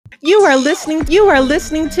You are listening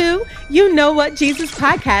to You Know What Jesus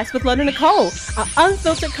podcast with London Nicole, an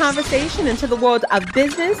unfiltered conversation into the world of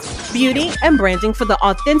business, beauty, and branding for the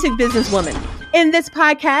authentic businesswoman. In this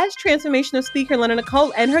podcast, transformational speaker London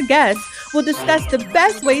Nicole and her guests will discuss the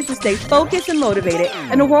best ways to stay focused and motivated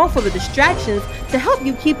in a world full of distractions to help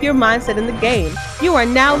you keep your mindset in the game. You are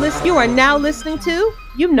now listening to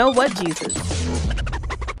You Know What Jesus.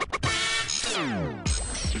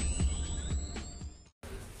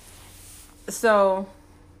 So,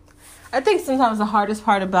 I think sometimes the hardest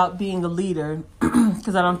part about being a leader,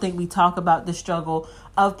 because I don't think we talk about the struggle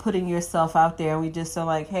of putting yourself out there. We just are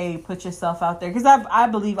like, hey, put yourself out there. Because I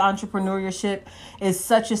believe entrepreneurship is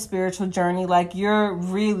such a spiritual journey. Like, you're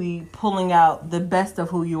really pulling out the best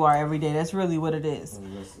of who you are every day. That's really what it is.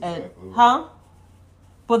 Well,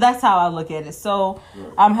 that's how I look at it. So,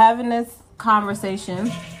 I'm having this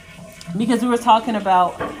conversation because we were talking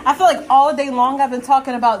about, I feel like all day long I've been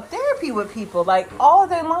talking about therapy with people. Like, all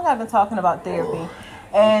day long I've been talking about therapy.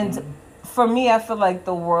 And for me, I feel like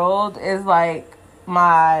the world is like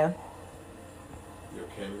your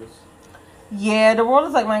canvas? Yeah, the world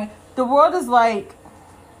is like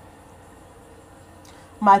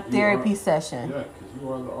my therapy session. Yeah, because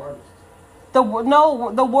you are the artist. The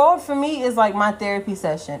world for me is like my therapy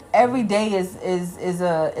session. Every day is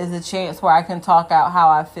a chance where I can talk out how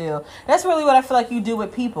I feel. That's really what I feel like you do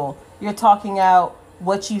with people. You're talking out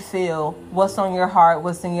what you feel, what's on your heart,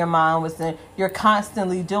 what's in your mind, you're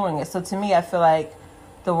constantly doing it. So to me, I feel like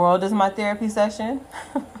the world is my therapy session.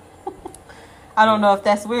 I don't know if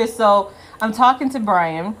that's weird. So I'm talking to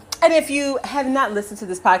Brian. And if you have not listened to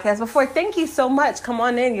this podcast before, thank you so much. Come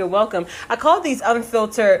on in. You're welcome. I call these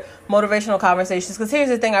unfiltered motivational conversations because here's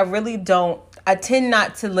the thing. I tend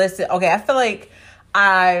not to listen. Okay, I feel like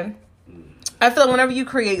whenever you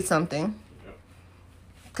create something,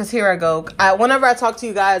 because here I go. Whenever I talk to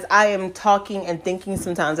you guys, I am talking and thinking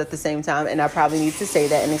sometimes at the same time. And I probably need to say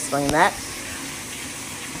that and explain that.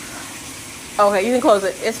 Okay, you can close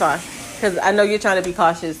it. It's fine. Because I know you're trying to be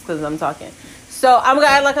cautious because I'm talking. So I'm going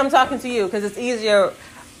to act like I'm talking to you because it's easier.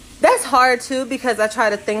 That's hard too because I try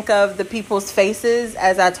to think of the people's faces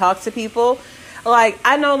as I talk to people. Like,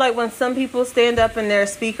 I know like when some people stand up and they're a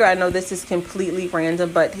speaker, I know this is completely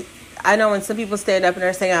random, but I know when some people stand up and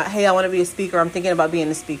they're saying, hey, I want to be a speaker. I'm thinking about being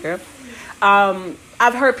a speaker.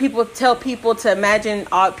 I've heard people tell people to imagine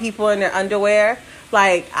people in their underwear.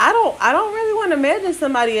 Like, I don't really want to imagine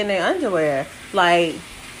somebody in their underwear. Like,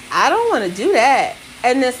 I don't want to do that.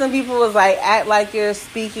 And then some people was like, act like you're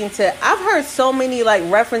speaking to, I've heard so many like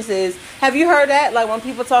references. Have you heard that? Like when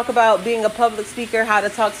people talk about being a public speaker, how to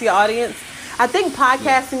talk to your audience. I think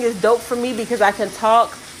podcasting is dope for me because I can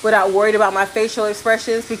talk without worried about my facial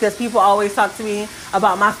expressions because people always talk to me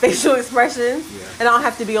about my facial expressions and I don't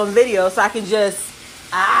have to be on video. So I can just,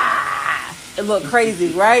 it look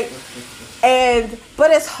crazy, right? But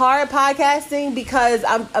it's hard podcasting because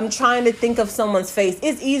I'm trying to think of someone's face.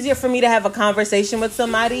 It's easier for me to have a conversation with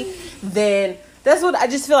somebody than that's what I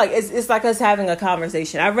just feel like. It's like us having a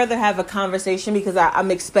conversation. I'd rather have a conversation because I'm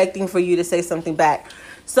expecting for you to say something back.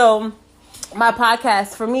 So my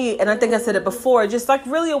podcast for me, and I think I said it before, just like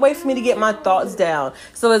really a way for me to get my thoughts down.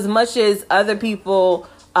 So as much as other people,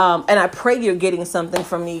 and I pray you're getting something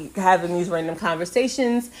from me having these random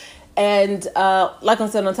conversations. And like I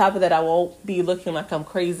said, on top of that, I won't be looking like I'm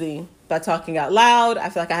crazy by talking out loud. I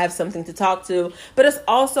feel like I have something to talk to. But it's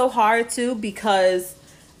also hard, too, because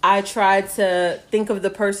I try to think of the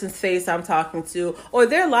person's face I'm talking to. Or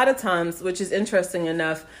there are a lot of times, which is interesting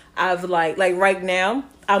enough, I've like right now,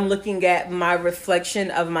 I'm looking at my reflection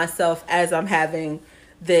of myself as I'm having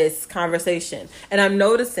this conversation. And I'm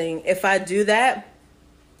noticing if I do that,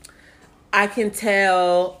 I can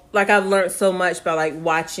tell, like I've learned so much by like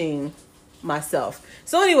watching myself.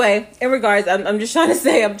 So anyway, in regards, I'm just trying to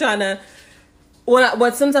say,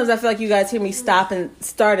 when sometimes I feel like you guys hear me stop and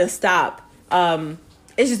start and stop.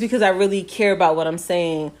 It's just because I really care about what I'm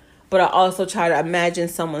saying, but I also try to imagine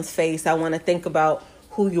someone's face. I want to think about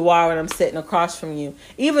who you are when I'm sitting across from you.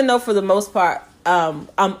 Even though for the most part, I'm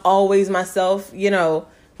always myself,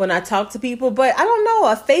 when I talk to people, but I don't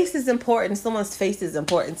know, a face is important. Someone's face is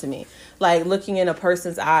important to me. Like looking in a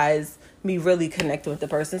person's eyes, me really connecting with the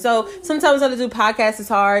person. So sometimes when I do podcasts, it's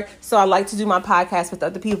hard. So I like to do my podcast with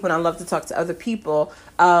other people and I love to talk to other people.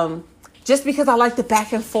 Just because I like the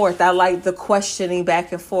back and forth. I like the questioning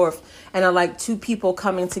back and forth. And I like two people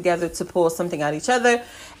coming together to pull something out of each other.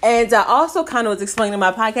 And I also kind of was explaining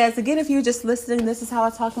my podcast. Again, if you're just listening, this is how I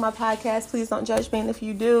talk in my podcast. Please don't judge me. And if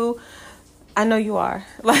you do, I know you are.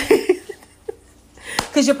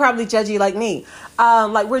 Because you're probably judgy like me.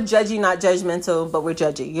 Like we're judgy, not judgmental, but we're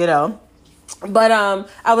judgy, But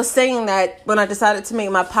I was saying that when I decided to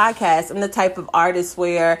make my podcast, I'm the type of artist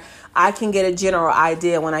where I can get a general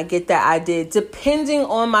idea. When I get that idea, depending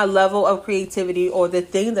on my level of creativity or the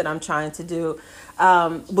thing that I'm trying to do,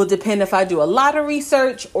 will depend if I do a lot of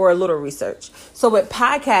research or a little research. So with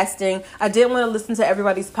podcasting, I didn't want to listen to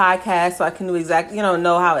everybody's podcast so I can do exactly,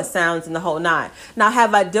 know how it sounds and the whole nine. Now,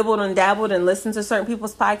 have I dibbled and dabbled and listened to certain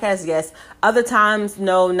people's podcasts? Yes. Other times,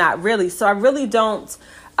 no, not really. So I really don't.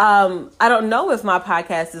 I don't know if my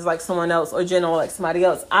podcast is like someone else or general like somebody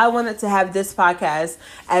else. I wanted to have this podcast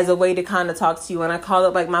as a way to kind of talk to you. And I call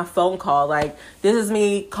it like my phone call. Like, this is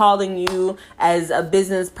me calling you as a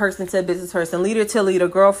business person to business person, leader to leader,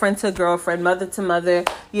 girlfriend to girlfriend, mother to mother,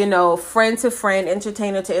 friend to friend,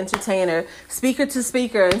 entertainer to entertainer, speaker to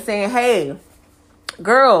speaker, and saying, hey,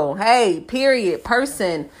 girl, hey, period,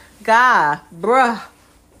 person, guy, bruh.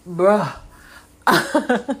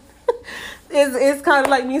 It's kind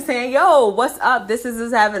of like me saying, yo, what's up? This is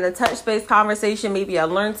just having a touch-based conversation. Maybe I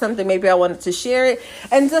learned something. Maybe I wanted to share it.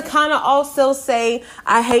 And to kind of also say,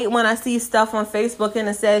 I hate when I see stuff on Facebook and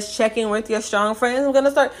it says, check in with your strong friends. I'm going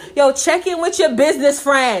to start, check in with your business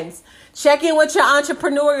friends. Check in with your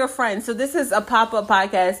entrepreneurial friends. So this is a pop-up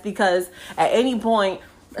podcast because at any point,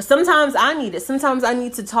 sometimes I need it. Sometimes I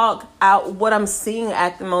need to talk out what I'm seeing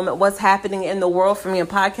at the moment, what's happening in the world for me. And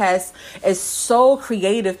podcast is so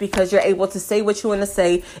creative because you're able to say what you want to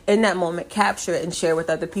say in that moment, capture it, and share with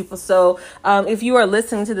other people. So if you are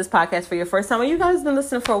listening to this podcast for your first time, or you guys have been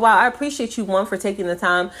listening for a while, I appreciate you, one, for taking the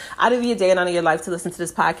time out of your day and out of your life to listen to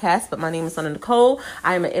this podcast. But my name is Sona Nicole.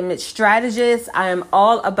 I am an image strategist. I am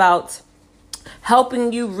all about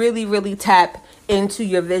helping you really, really tap into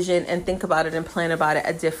your vision and think about it and plan about it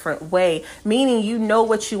a different way. Meaning,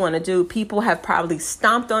 what you want to do. People have probably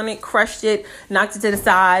stomped on it, crushed it, knocked it to the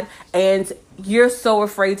side, and you're so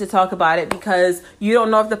afraid to talk about it because you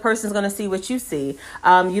don't know if the person's going to see what you see.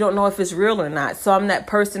 You don't know if it's real or not. So I'm that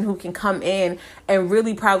person who can come in and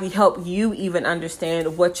really probably help you even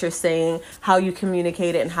understand what you're saying, how you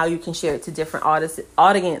communicate it, and how you can share it to different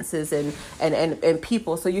audiences and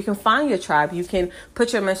people. So you can find your tribe. You can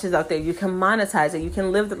put your message out there. You can monetize it. You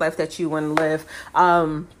can live the life that you want to live.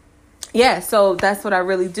 So that's what I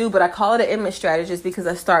really do. But I call it an image strategist because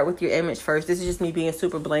I start with your image first. This is just me being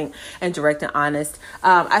super blank and direct and honest.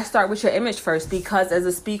 I start with your image first because as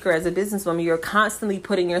a speaker, as a businesswoman, you're constantly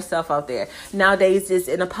putting yourself out there. Nowadays, it's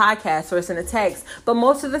in a podcast or it's in a text. But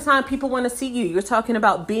most of the time, people want to see you. You're talking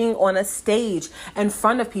about being on a stage in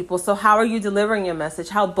front of people. So how are you delivering your message?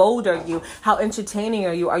 How bold are you? How entertaining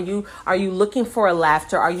are you? Are you looking for a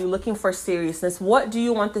laughter? Are you looking for seriousness? What do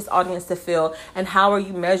you want this audience to feel? And how are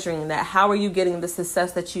you measuring that? How are you getting the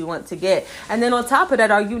success that you want to get? And then on top of that,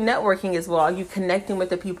 are you networking as well? Are you connecting with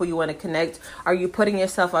the people you want to connect? Are you putting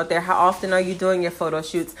yourself out there? How often are you doing your photo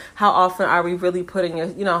shoots? How often are we really putting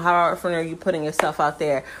how often are you putting yourself out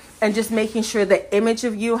there? And just making sure the image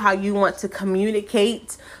of you, how you want to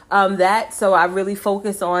communicate that. So I really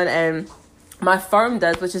focus on, and my firm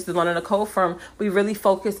does, which is the Sona Nicole firm, we really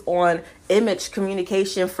focus on image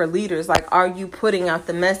communication for leaders. Like, are you putting out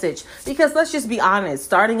the message? Because let's just be honest,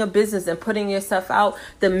 starting a business and putting yourself out,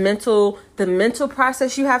 the mental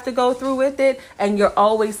process you have to go through with it, and you're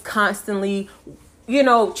always constantly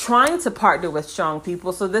trying to partner with strong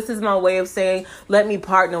people. So this is my way of saying, let me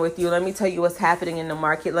partner with you. Let me tell you what's happening in the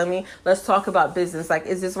market. Let's talk about business. Like,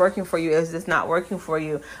 is this working for you? Is this not working for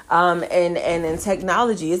you? And in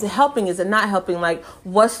technology, is it helping? Is it not helping? Like,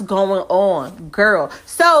 what's going on, girl?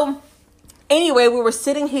 So anyway, we were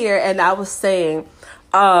sitting here and I was saying,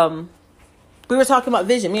 we were talking about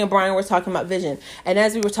vision. Me and Brian were talking about vision. And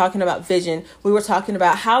as we were talking about vision, we were talking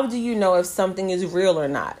about how do you know if something is real or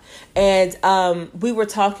not? And we were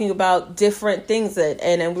talking about different things.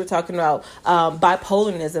 And we were talking about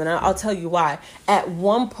bipolarism. And I'll tell you why. At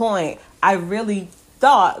one point, I really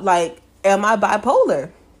thought, like, am I bipolar?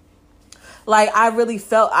 Like, I really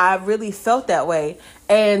felt that way.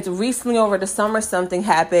 And recently over the summer, something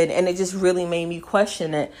happened and it just really made me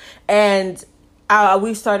question it. And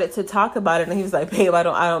we started to talk about it, and he was like, babe, I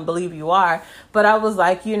don't believe you are. But I was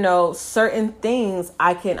like, certain things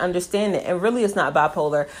I can understand it. And really, it's not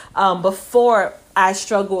bipolar. Before I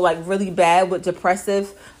struggled like really bad with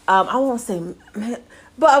depressive, I won't say,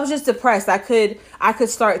 but I was just depressed. I could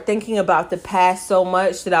start thinking about the past so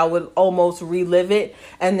much that I would almost relive it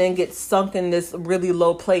and then get sunk in this really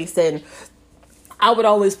low place. And I would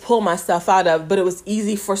always pull myself out of, but it was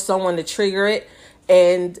easy for someone to trigger it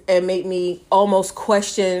and make me almost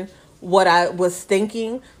question what I was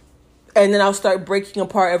thinking. And then I'll start breaking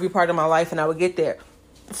apart every part of my life and I would get there.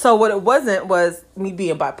 So what it wasn't was me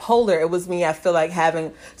being bipolar. It was me, I feel like,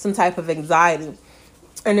 having some type of anxiety.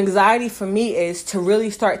 And anxiety for me is to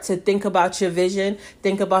really start to think about your vision,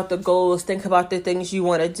 think about the goals, think about the things you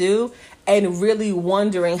want to do, and really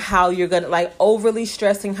wondering how you're going to, like, overly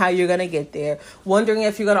stressing how you're going to get there, wondering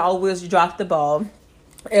if you're going to always drop the ball.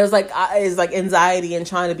 It's like anxiety and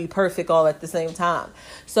trying to be perfect all at the same time.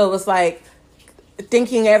 So it's like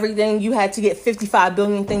thinking everything, you had to get 55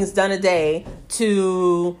 billion things done a day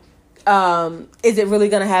to... is it really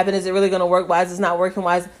going to happen? Is it really going to work? Why is this not working?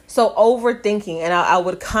 Why is so overthinking? And I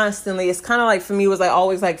would constantly, it's kind of like for me, it was like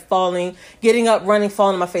always like falling, getting up, running,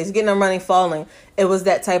 falling on my face, getting up, running, falling. It was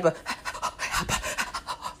that type of,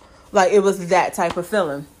 like, it was that type of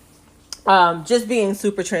feeling. Just being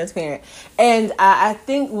super transparent. And I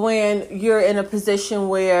think when you're in a position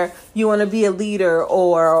where you want to be a leader,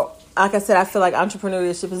 or like I said, I feel like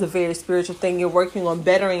entrepreneurship is a very spiritual thing. You're working on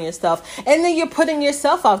bettering yourself, and then you're putting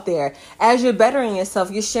yourself out there. As you're bettering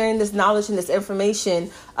yourself, you're sharing this knowledge and this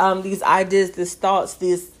information, these ideas, these thoughts,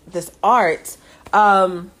 this art.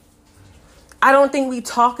 I don't think we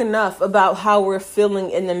talk enough about how we're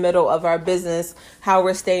feeling in the middle of our business, how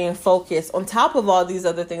we're staying focused on top of all these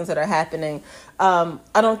other things that are happening. I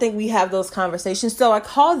don't think we have those conversations. So I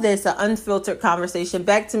call this an unfiltered conversation.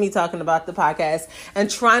 Back to me talking about the podcast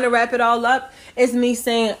and trying to wrap it all up is me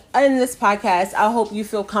saying in this podcast, I hope you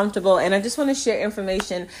feel comfortable. And I just want to share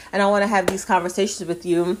information, and I want to have these conversations with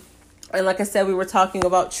you. And like I said, we were talking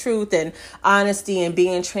about truth and honesty and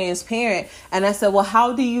being transparent. And I said, well,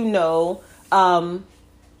 how do you know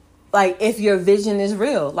like if your vision is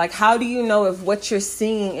real? Like, how do you know if what you're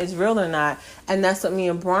seeing is real or not? And that's what me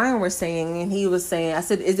and Brian were saying. And he was saying, I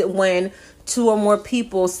said, is it when 2 or more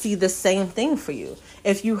people see the same thing for you?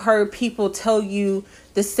 If you heard people tell you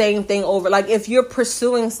the same thing over, like if you're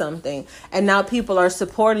pursuing something and now people are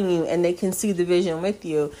supporting you and they can see the vision with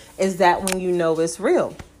you, is that when you know it's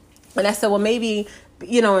real? And I said, well, maybe,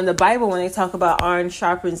 you know, in the Bible, when they talk about iron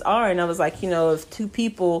sharpens iron, I was like, you know, if 2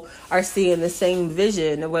 people are seeing the same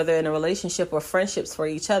vision, whether in a relationship or friendships for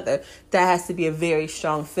each other, that has to be a very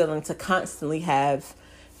strong feeling to constantly have,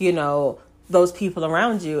 you know, those people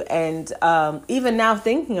around you. And even now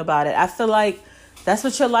thinking about it, I feel like that's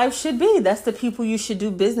what your life should be. That's the people you should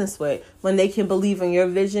do business with, when they can believe in your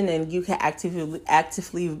vision and you can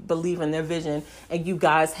actively believe in their vision, and you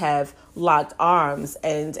guys have locked arms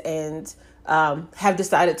and have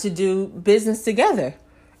decided to do business together.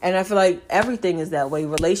 And I feel like everything is that way.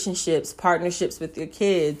 Relationships, partnerships with your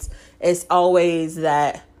kids. It's always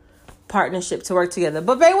that partnership to work together.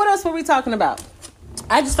 But babe, what else were we talking about?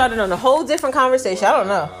 I just started on a whole different conversation. I don't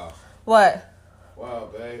know. What? Wow,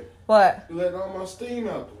 babe. What? You let all my steam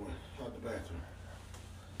out the bathroom.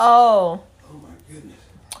 Oh. Oh my goodness.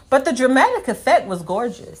 But the dramatic effect was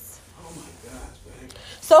gorgeous. Oh my gosh, babe.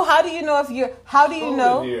 So how do you know if you're, how do you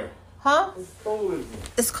know? In here. Huh? It's cold in here.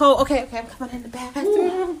 It's cold. Okay, I'm coming in the bathroom.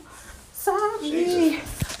 Ooh. Sorry.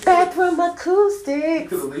 Jesus. Bathroom You acoustics.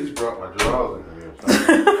 could at least brought my drawers in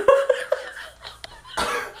here.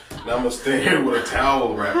 Now I'm going to stand here with a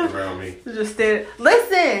towel wrapped around me. Just stand.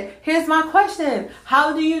 Listen, here's my question.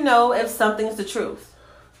 How do you know if something's the truth?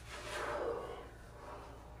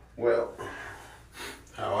 Well,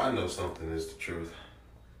 how I know something is the truth.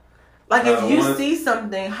 Like if you see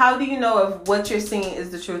something, how do you know if what you're seeing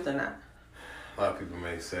is the truth or not? A lot of people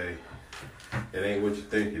may say, it ain't what you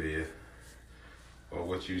think it is. Or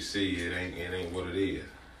what you see, it ain't what it is.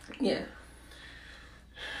 Yeah.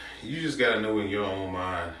 You just got to know in your own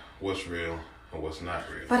mind what's real and what's not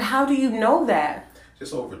real. But how do you know that?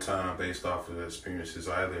 Just over time, based off of the experiences,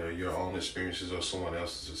 either your own experiences or someone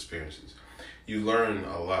else's experiences. You learn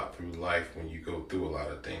a lot through life when you go through a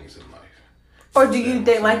lot of things in life. Or do you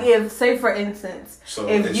think, like, if, say for instance, so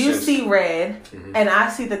if you see red and I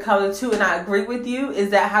see the color too and I agree with you,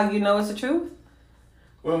 is that how you know it's the truth?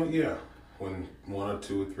 Well, yeah. When 1 or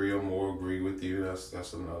 2 or 3 or more agree with you, that's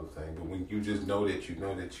another thing. But when you just know that you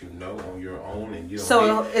know on your own, and you don't.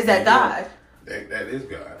 So is that God? That is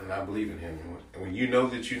God, and I believe in Him. And when you know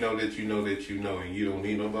that you know that you know that you know, and you don't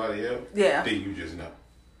need nobody else, yeah, then you just know.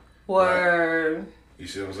 Word. Right? You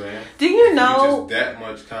see what I'm saying? Do you know? You just that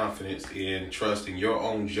much confidence in trusting your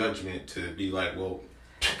own judgment to be like, well,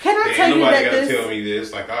 can I tell you that nobody gotta tell me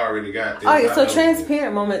this. Like, I already got this. All right, so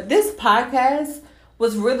transparent moment. This podcast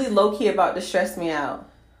was really low key about to stress me out.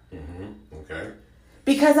 Okay.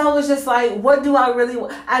 Because I was just like, what do I really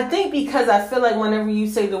want? I think because I feel like whenever you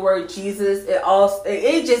say the word Jesus,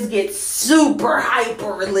 it just gets super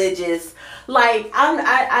hyper religious. Like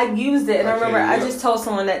I used it, and I remember I just told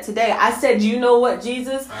someone that today. I said, you know what,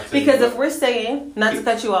 Jesus? Because if we're saying, not to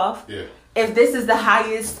cut you off, if this is the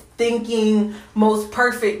highest thinking, most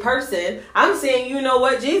perfect person, I'm saying, you know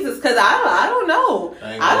what, Jesus, because I don't know.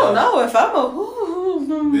 I don't know if I'm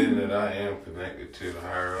a... Being that I am connected to the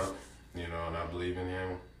higher up, you know, and I believe in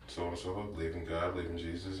him, so and so, I believe in God, I believe in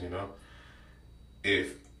Jesus, you know.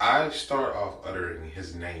 If I start off uttering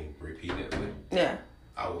his name repeatedly, yeah,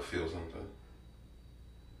 I will feel something.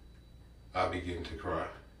 I'll begin to cry.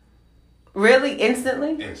 Really?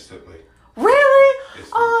 Instantly? Instantly. Really?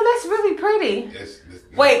 Oh, that's really pretty.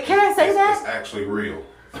 Wait, can I say that? It's actually real.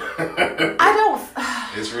 I don't...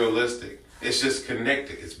 It's realistic. It's just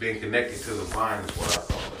connected. It's being connected to the vine is what I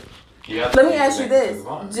call it. Let me ask you this.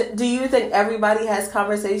 Do you think everybody has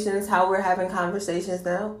conversations how we're having conversations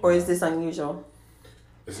now? Or is this unusual?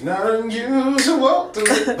 It's not unusual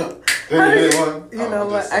to anyone. You know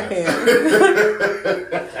what? I can't.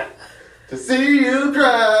 To see you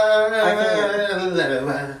cry.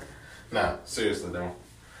 Nah, seriously though.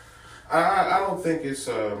 I don't think it's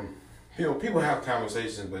people have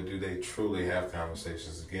conversations, but do they truly have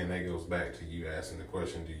conversations? Again, that goes back to you asking the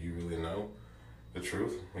question, do you really know the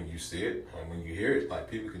truth when you see it or when you hear it? Like,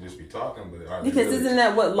 people can just be talking, but are because they really, isn't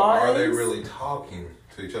that what law is? Are they really talking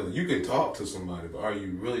to each other? You can talk to somebody, but are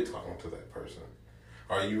you really talking to that person?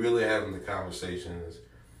 Are you really having the conversations,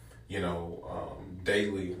 you know,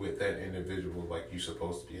 daily with that individual like you're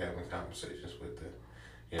supposed to be having conversations with them?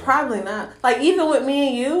 You know? Probably not. Like, even with me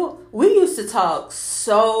and you, we used to talk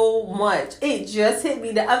so much. It just hit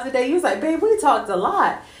me the other day. You was like, babe, we talked a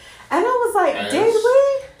lot. And I was like, did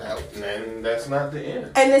we? And that's not the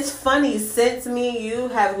end. And it's funny, since me and you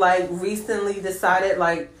have, like, recently decided,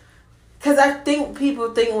 like, because I think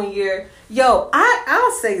people think when you're,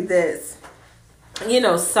 I'll say this, you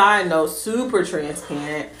know, side note, super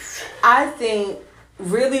transparent. I think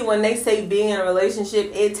really when they say being in a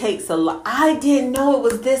relationship, it takes a lot. I didn't know it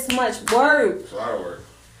was this much work. It's a lot of work.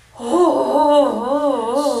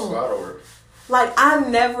 Oh. It's a lot of work. Like, I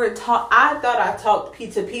thought I talked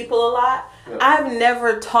to people a lot. Yeah. I've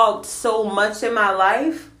never talked so much in my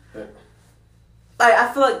life. Yeah. Like,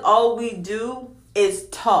 I feel like all we do is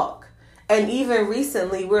talk. And even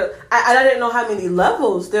recently, I didn't know how many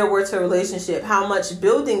levels there were to a relationship, how much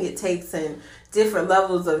building it takes, and different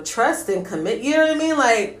levels of trust and commit. You know what I mean?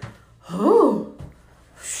 Like,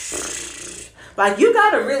 like, you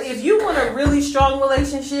gotta really, if you want a really strong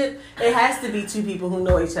relationship, it has to be two people who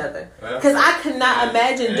know each other. Because I could not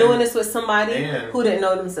imagine doing this with somebody who didn't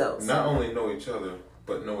know themselves. Not only know each other,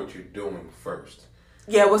 but know what you're doing first.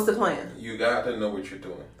 Yeah, what's the plan? You got to know what you're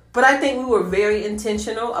doing. But I think we were very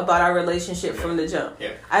intentional about our relationship from the jump.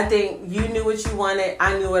 Yeah. I think you knew what you wanted,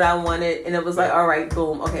 I knew what I wanted, and it was like, all right,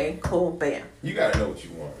 boom, okay, cool, bam. You gotta know what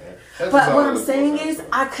you want, man. But what I'm saying is,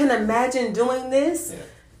 I couldn't imagine doing this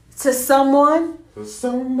to someone. For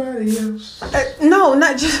somebody else. No,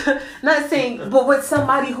 not saying, but with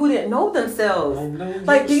somebody who didn't know themselves.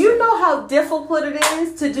 Like, do you know how difficult it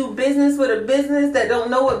is to do business with a business that don't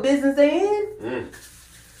know what business they're in?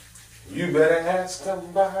 You better ask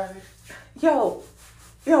somebody. Yo,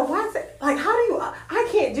 why is it? Like, how do you... I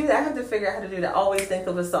can't do that. I have to figure out how to do that. Always think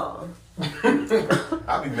of a song.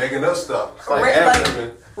 I be making up stuff. It's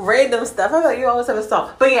like random stuff. I thought you always have a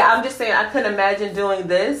song. But yeah, I'm just saying, I couldn't imagine doing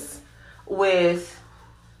this with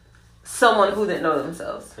someone who didn't know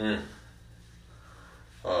themselves. Oh,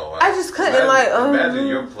 wow. I just couldn't, imagine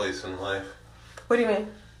your place in life. What do you mean?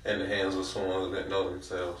 In the hands of someone who didn't know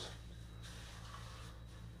themselves.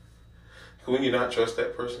 Wouldn't you not trust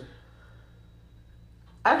that person?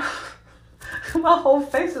 My whole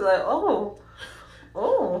face is like, oh.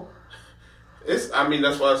 I mean,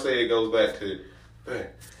 that's why I say it goes back to,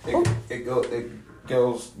 it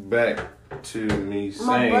goes back to me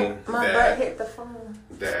saying my butt hit the phone.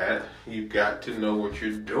 That you've got to know what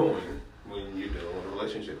you're doing when you're dealing with a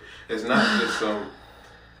relationship. It's not just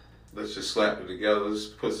let's just slap it together. Let's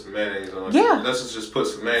put some mayonnaise on it. Yeah. Let's just put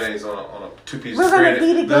some mayonnaise on a 2 pieces of bread.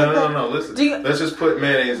 No. Listen. Let's just put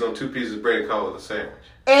mayonnaise on 2 pieces of bread and call it a sandwich.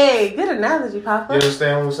 Hey, good analogy, Papa. You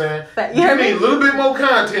understand what I'm saying? You need a little bit more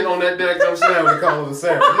content on that daggone sandwich and call it a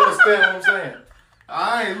sandwich. You understand what I'm saying?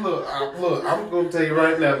 Look, I'm going to tell you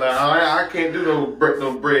right now, I can't do no bread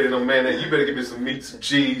and no mayonnaise. You better give me some meat, some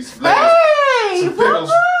cheese, lettuce, some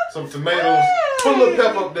pickles, some tomatoes. Put a little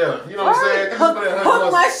pepper up there. You know what I'm saying?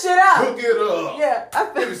 Hook my shit up. Hook it up. Yeah.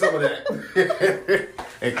 Give me some of that.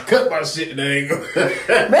 And cut my shit dang. Make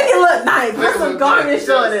it look nice. Put some garnish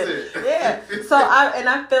on it. Yeah. So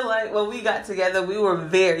I feel like when we got together, we were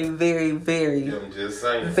very, very, very, I'm just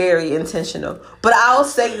saying, very intentional. But I'll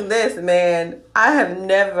say this, man. I have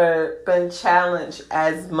never been challenged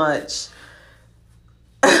as much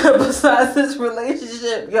besides this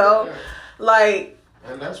relationship, yo. Like,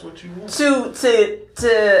 And that's what you want.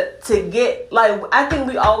 To get, like, I think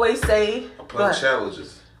we always say, but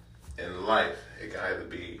challenges in life, it can either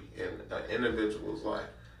be in an individual's life,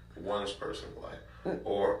 one person's life,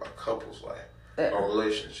 or a couple's life, a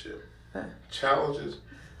relationship. Challenges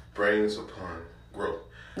brings upon growth.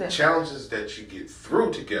 Challenges that you get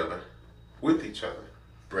through together with each other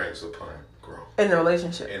brings upon growth. In a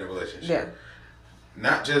relationship. Yeah.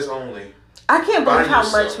 Not just only. I can't believe how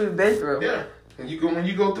much we've been through. Yeah. When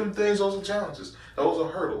you go through things, those are challenges. Those are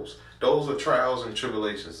hurdles. Those are trials and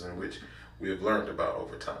tribulations in which we have learned about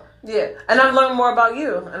over time. Yeah. And I've learned more about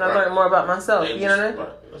you. And I've learned more about myself. You know what I mean?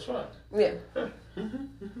 Right. That's right. Yeah.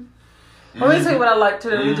 Let me tell you what I like to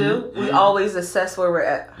we do. We always assess where we're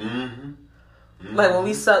at. Like when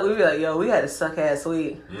we suck, we be like, yo, we had a suck ass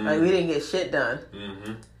week. Like we didn't get shit done.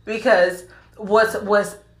 Because what's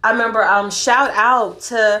I remember shout out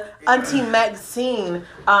to Auntie Maxine.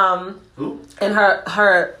 Who? And her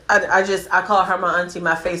I call her my auntie,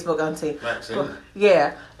 my Facebook auntie. Maxine.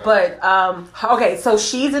 Yeah. But okay, so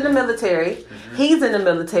she's in the military. He's in the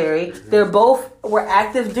military. They're both were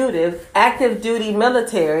active duty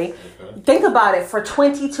military. Think about it, for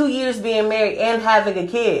 22 years being married and having a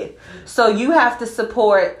kid. So you have to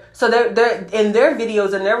support. So they're in their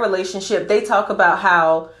videos in their relationship, they talk about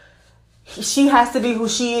how she has to be who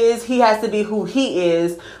she is, he has to be who he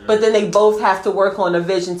is, but then they both have to work on a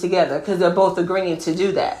vision together because they're both agreeing to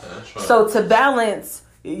do that. Right. So to balance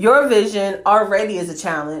your vision already is a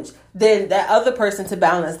challenge. Then that other person to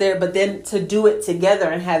balance there, but then to do it together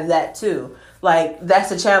and have that too. Like,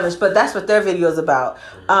 that's a challenge, but that's what their video is about.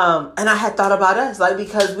 And I had thought about us, like,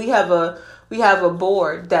 because we have a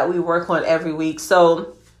board that we work on every week.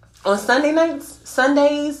 So on Sunday,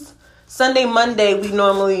 Monday, we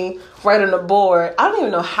normally write on the board. I don't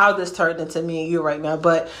even know how this turned into me and you right now,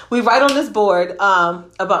 but we write on this board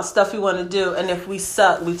about stuff we want to do, and if we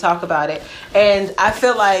suck, we talk about it. And I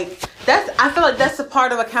feel like that's a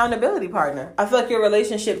part of accountability partner. I feel like your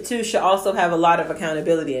relationship too should also have a lot of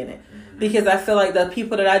accountability in it, because I feel like the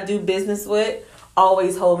people that I do business with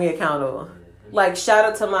always hold me accountable. Like, shout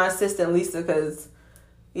out to my assistant Lisa, because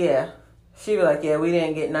yeah, she be like, yeah, we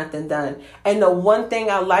didn't get nothing done. And the one thing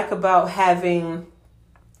I like about having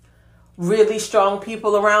really strong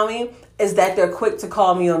people around me is that they're quick to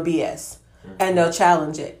call me on BS and they'll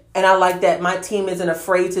challenge it. And I like that my team isn't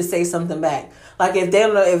afraid to say something back. Like, if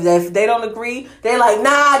they don't agree, they're like,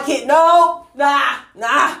 nah, kid, no, nah,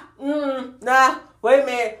 wait a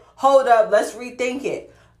minute, hold up, let's rethink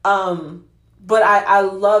it. But I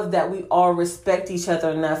love that we all respect each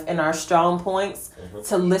other enough in our strong points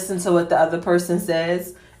to listen to what the other person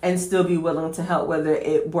says and still be willing to help whether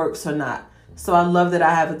it works or not. So I love that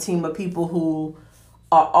I have a team of people who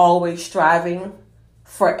are always striving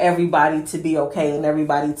for everybody to be okay and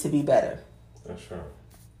everybody to be better. That's right.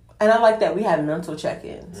 And I like that we have mental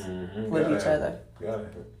check-ins with each other. Got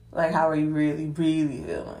it. Like, how are you really, really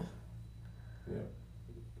feeling?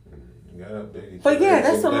 But yeah,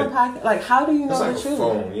 that's on my pocket. Like, how do you know the truth? It's like a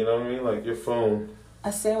phone, you know what I mean? Like your phone.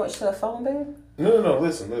 A sandwich to a phone, babe? No.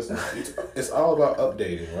 Listen. It's all about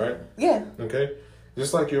updating, right? Yeah. Okay?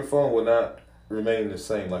 Just like your phone will not remain the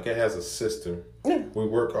same. Like, it has a system. Yeah. We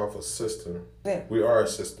work off a system. Yeah. We are a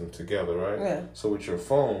system together, right? Yeah. So with your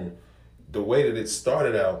phone, the way that it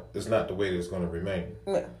started out is not the way that it's going to remain.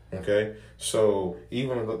 Yeah. Okay? So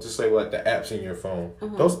even just say like the apps in your phone,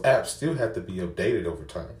 those apps still have to be updated over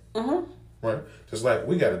time. Right? Just like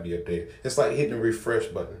we got to be updated. It's like hitting the refresh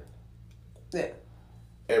button. Yeah.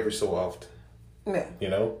 Every so often. Yeah. You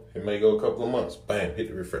know? It may go a couple of months. Bam, hit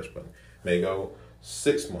the refresh button. It may go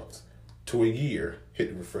 6 months to a year. Hit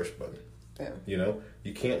the refresh button. Yeah. You know?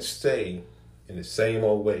 You can't stay in the same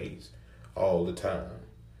old ways all the time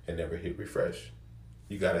and never hit refresh.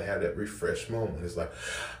 You got to have that refresh moment. It's like,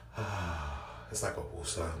 it's like a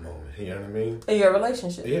woosah moment. You know what I mean? In your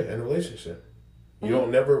relationship. Yeah, in a relationship. You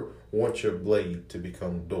don't never want your blade to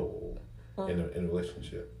become dull in a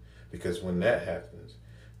relationship. Because when that happens,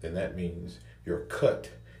 then that means your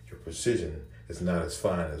cut, your precision is not as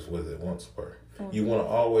fine as what it once were. You want to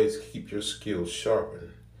always keep your skills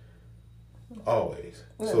sharpened. Always.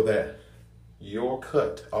 So that your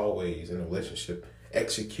cut always in a relationship,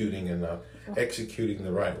 executing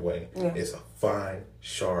the right way, is a fine,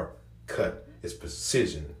 sharp cut. It's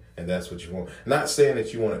precision. And that's what you want. Not saying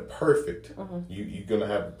that you want it perfect. You're going to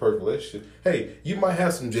have a perfect relationship. Hey, you might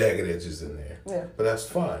have some jagged edges in there. Yeah. But that's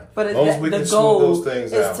fine. But as long as we can smooth those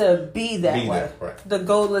things out. The goal is to be that way. Right. The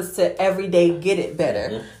goal is to every day get it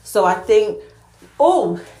better. So I think,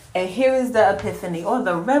 and here is the epiphany or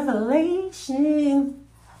the revelation.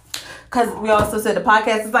 Because we also said the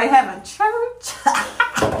podcast is like having church.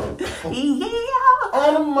 Yeah.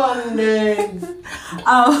 On a Monday.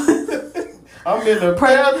 I'm in the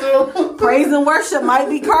bathroom. Praise and worship might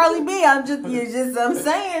be Carly B. I'm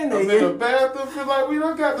saying. I'm in the bathroom. Feel like we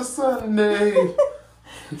don't got the Sunday.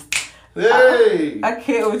 Hey. I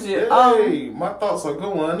can't with you. Hey, my thoughts are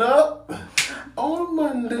going up on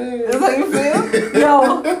Monday. Is that how you feel?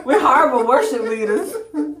 Yo, we're horrible worship leaders.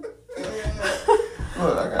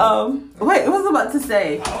 Wait, what was I about to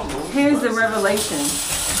say? Here's the revelation.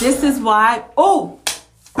 This is why. Oh,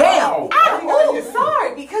 bam!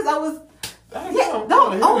 Sorry, because I was. Yeah,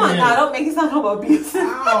 don't. Oh my God! Don't make it sound abusive.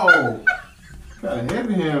 Ow! Got a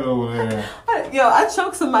heavy hand over there. Yo, I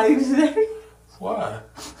choked somebody today. Why?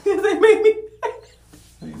 Because they made me.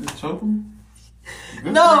 You just choke them?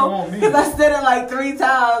 No, because I said it like 3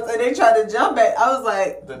 times and they tried to jump at. I was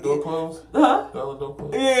like, that door closed? Huh? The other door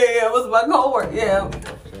closed? Yeah, it was my coworker. Yeah,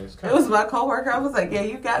 okay, it was my coworker. I was like, yeah,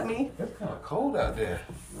 you got me. It's kind of cold out there.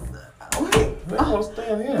 Wait,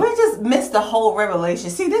 stand here. we just missed the whole revelation.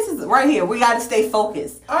 See, this is right here. We got to stay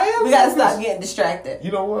focused. We got to stop getting distracted.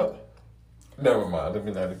 You know what? Never mind. Let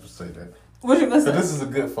me not even say that. What you gonna say? This is a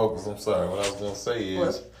good focus. I'm sorry. What I was gonna say is,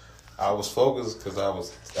 what? I was focused because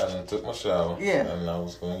I done took my shower. Yeah. And I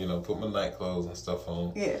was going, put my night clothes and stuff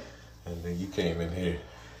on. Yeah. And then you came in here.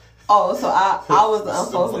 Oh, so I was the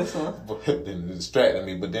unfocused one. But then it distracted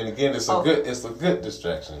me. But then again, it's a good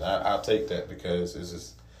distraction. I'll take that because this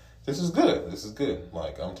is good. This is good.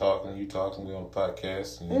 Like I'm talking, you talking, we on the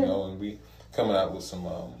podcast, and, and we coming out with some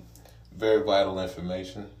very vital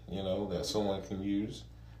information, that someone can use.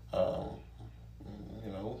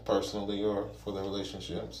 Personally or for their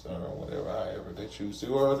relationships or whatever, however they choose to,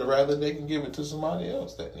 or rather they can give it to somebody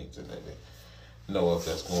else that needs it, that they know if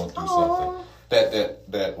that's going through something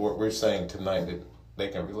that what we're saying tonight that they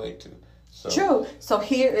can relate to. So, true. So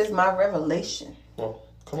here is my revelation. Well,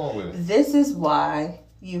 come on with it. This is why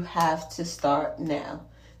you have to start now.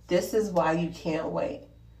 This is why you can't wait.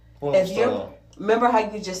 Well, remember how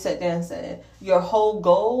you just sat there and said your whole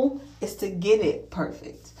goal is to get it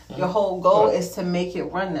perfect. Your whole goal is to make it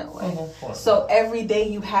run that way. So every day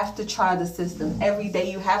you have to try the system. Every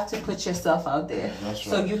day you have to put yourself out there.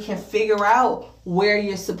 So you can figure out where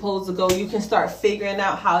you're supposed to go. You can start figuring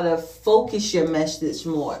out how to focus your message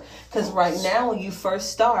more. Because right now when you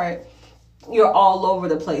first start, you're all over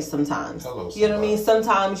the place sometimes. You know what I mean?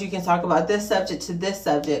 Sometimes you can talk about this subject to this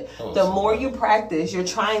subject. The more you practice, you're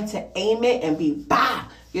trying to aim it and be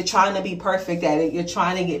You're trying to be perfect at it. You're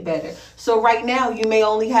trying to get better. So right now, you may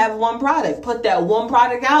only have one product. Put that one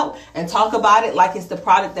product out and talk about it like it's the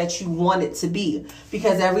product that you want it to be.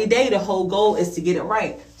 Because every day, the whole goal is to get it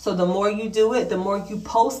right. So the more you do it, the more you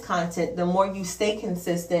post content, the more you stay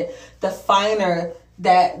consistent, the finer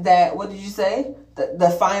that what did you say?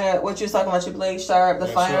 The finer, what you were talking about, your blade sharp, the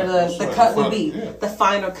finer the cut would be. Yeah. The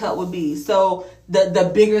finer cut would be. So the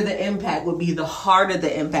bigger the impact would be, the harder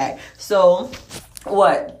the impact. So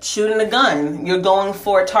what? Shooting a gun. You're going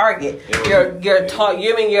for a target. You're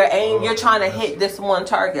trying to hit this one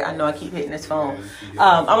target. I know I keep hitting this phone.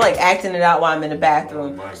 I'm like acting it out while I'm in the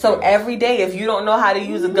bathroom. So every day, if you don't know how to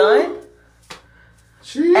use a gun,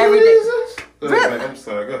 every day. Really? I'm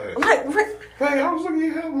sorry. Go ahead. Hey, I was looking.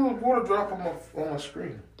 You had a little water drop on my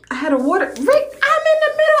screen. I had a water. Rick, I'm in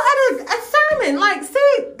the middle of a sermon. Like,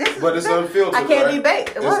 see, this is. But it's unfiltered. I can't be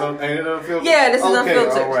baked. Ain't it unfiltered? Yeah, this is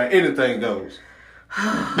unfiltered. All right. Anything goes.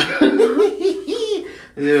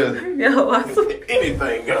 Yeah. Yo,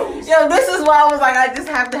 anything goes. Yo, this is why I was like, I just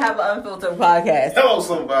have to have an unfiltered podcast. Hello,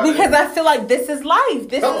 somebody. Because I feel like this is life.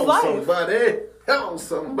 This is life. Hello,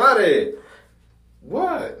 somebody.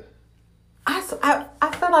 What? I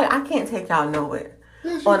feel like I can't take y'all nowhere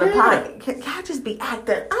on the podcast. Can I just be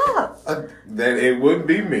acting up? That it wouldn't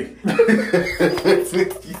be me.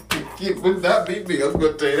 It would not be me. I'm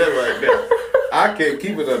going to tell you that right now. I can't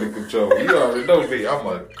keep it under control. You already know me. I'm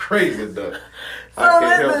a crazy duck.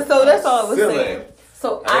 So that's all I was saying.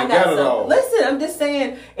 So I got it all. Listen, I'm just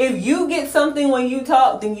saying, if you get something when you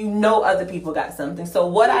talk, then you know other people got something. So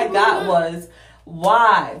what I got was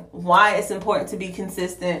why it's important to be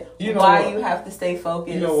consistent, why you have to stay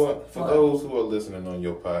focused. You know what? For those who are listening on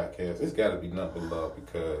your podcast, it's got to be nothing but love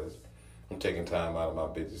because I'm taking time out of my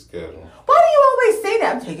busy schedule. Why do you always say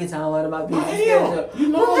that? I'm taking time out of my busy schedule.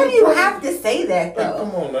 Why do you have to say that, though? Hey,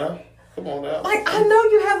 come on now. Like, I know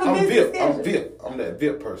you have a busy schedule. I'm VIP. I'm that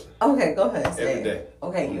VIP person. Okay, go ahead. Every day.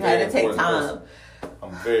 Okay, you had to take time. I'm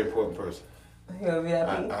a very important person. You're a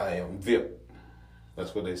VIP? I am VIP.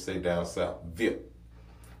 That's what they say down south. VIP.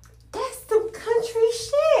 That's some country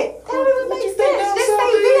shit. That don't even make sense. Just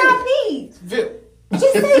say VIP. VIP.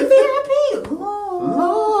 Just say VIP.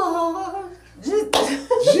 Lord.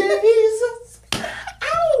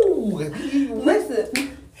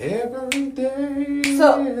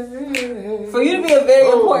 for you to be a very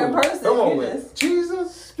important person, Come on you with just...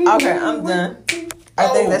 Jesus. Okay, I'm done. I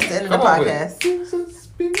think that's the end of the podcast. Jesus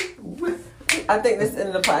be with. I think this is the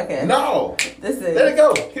end of the podcast. No. This is. Let it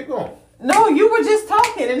go. Keep going. No, you were just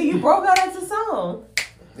talking and then you broke out into song.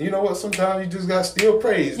 You know what? Sometimes you just got to still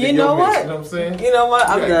praise. You know what? You know what I'm saying? You know what?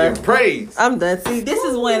 I'm done. Praise. I'm done. See, this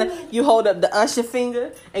is when you hold up the usher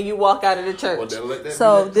finger and you walk out of the church.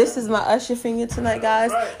 So this is my usher finger tonight,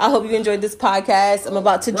 guys. Right. I hope you enjoyed this podcast. I'm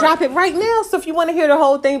about to drop it right now. So if you want to hear the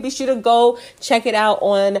whole thing, be sure to go check it out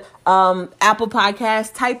on Apple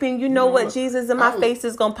Podcasts. Type in, you know what, Jesus, and my face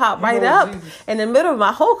is going to pop right up. In the middle of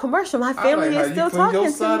my whole commercial, my family is still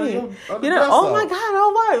talking to me. You know, oh my God,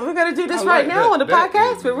 all right. We're going to do this right now on the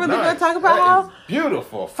podcast. We're really going to talk about how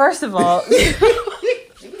beautiful. First of all,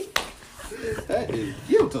 that is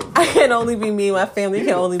beautiful. I can only be me. My family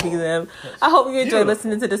can only be them. I hope you enjoy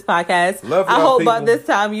listening to this podcast. Love y'all, I hope people. by this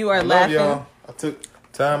time you are laughing. Y'all. I took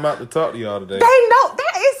time out to talk to y'all today. They know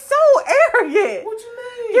that is so arrogant. What you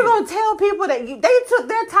mean? You're gonna tell people that they took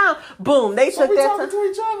their time. Boom, they took their time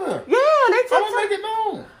to each other. Yeah, they took. I'm gonna make it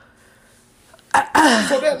known.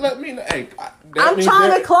 So that let me know. Hey, I'm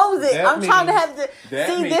trying to close it. I'm trying to have to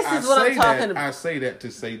see. This is what I'm talking about. I say that to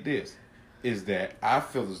say this is that I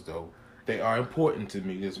feel as though they are important to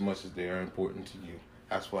me as much as they are important to you.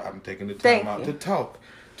 That's why I'm taking the time out to talk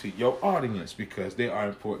to your audience because they are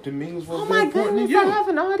important to me as well as they're important to you. I have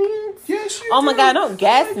an audience. Yes, you do. Oh my God! Don't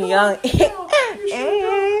gas me, young. Oh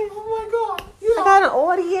my God! I got an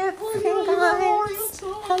audience.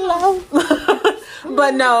 Hello.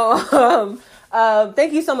 But no.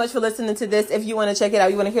 Thank you so much for listening to this. If you want to check it out,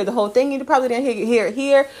 you want to hear the whole thing, you probably didn't hear it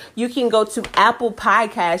here. You can go to Apple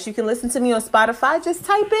Podcasts. You can listen to me on Spotify. Just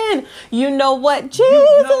type in, you know what,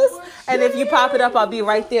 Jesus. And if you pop it up, I'll be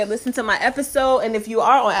right there. Listen to my episode. And if you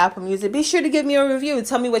are on Apple Music, be sure to give me a review.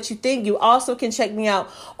 Tell me what you think. You also can check me out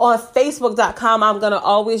on Facebook.com. I'm going to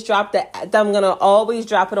always drop it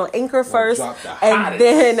on Anchor first. And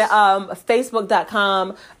then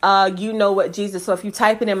Facebook.com, you know what, Jesus. So if you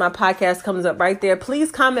type it in, my podcast comes up right there.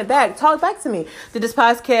 Please comment back. Talk back to me. Did this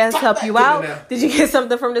podcast help you out? Did you get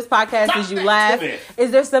something from this podcast? Did you laugh?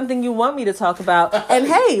 Is there something you want me to talk about? And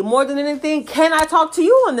hey, more than anything, can I talk to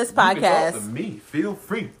you on this podcast? You can talk to me. Feel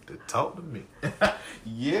free to talk to me.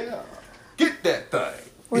 Yeah. Get that thing.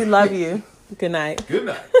 We love you. Good night. Good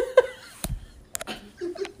night.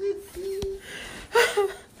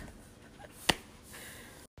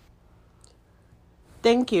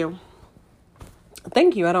 Thank you.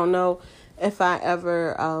 Thank you. I don't know if I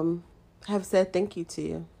ever have said thank you to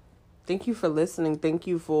you. Thank you for listening. Thank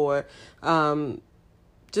you for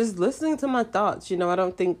just listening to my thoughts. You know, I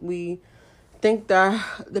don't think we think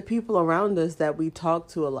the people around us that we talk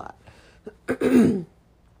to a lot. And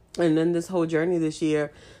then this whole journey this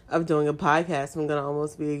year of doing a podcast, I'm going to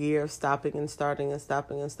almost be a year of stopping and starting and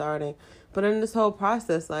stopping and starting. But in this whole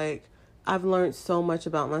process, like, I've learned so much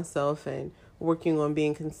about myself and working on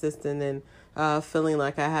being consistent and feeling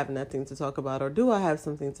like I have nothing to talk about, or do I have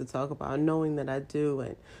something to talk about, knowing that I do,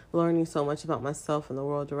 and learning so much about myself and the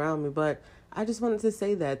world around me. But I just wanted to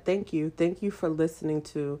say that thank you for listening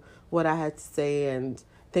to what I had to say, and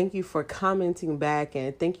thank you for commenting back,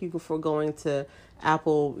 and thank you for going to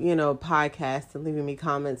Apple podcasts and leaving me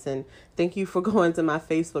comments, and thank you for going to my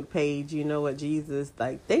Facebook page, you know what, Jesus.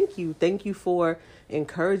 Like, thank you for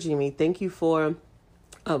encouraging me. Thank you for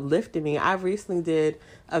uplifting me. I recently did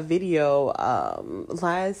a video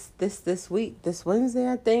this week, this Wednesday,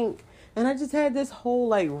 I think, and I just had this whole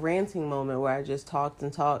like ranting moment where I just talked,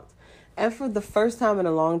 and for the first time in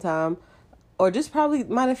a long time, or just probably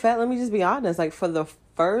matter of fact, let me just be honest, like for the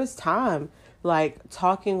first time, like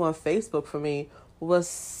talking on Facebook for me was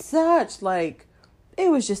such like,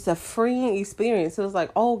 it was just a freeing experience. It was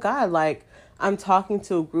like, oh God, like I'm talking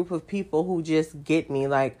to a group of people who just get me.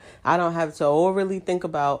 Like, I don't have to overly think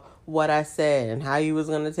about what I said and how you was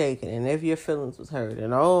going to take it and if your feelings was hurt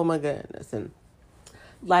and oh my goodness. And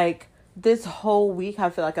like this whole week,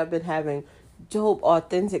 I feel like I've been having dope,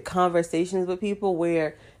 authentic conversations with people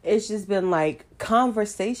where it's just been like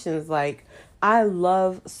conversations. Like, I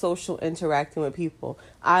love social interacting with people.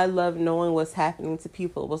 I love knowing what's happening to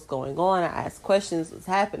people, what's going on. I ask questions, what's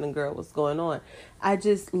happening, girl, what's going on. I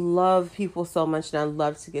just love people so much, and I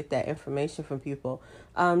love to get that information from people.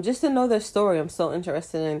 Just to know their story. I'm so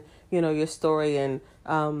interested in, your story and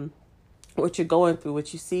what you're going through,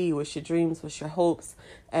 what you see, what's your dreams, what's your hopes,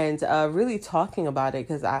 and really talking about it,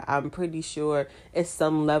 because I'm pretty sure it's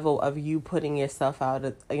some level of you putting yourself out,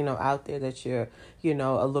 out there that you're,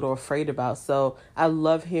 a little afraid about. So I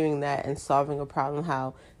love hearing that and solving a problem,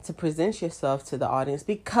 how to present yourself to the audience,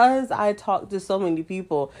 because I talk to so many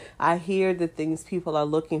people. I hear the things people are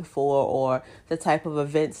looking for, or the type of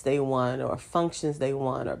events they want, or functions they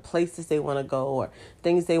want, or places they want to go, or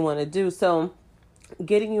things they want to do. So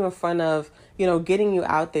getting you in front of, getting you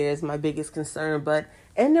out there is my biggest concern. But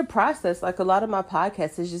in the process, like, a lot of my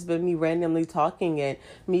podcasts has just been me randomly talking and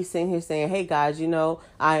me sitting here saying, hey guys,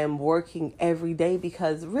 I am working every day,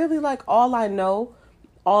 because really, like, all I know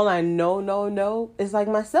is like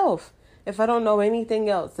myself. If I don't know anything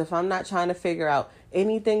else, if I'm not trying to figure out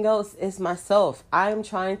anything else, it's myself. I'm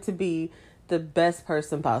trying to be the best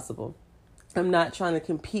person possible. I'm not trying to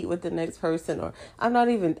compete with the next person, or I don't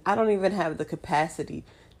even have the capacity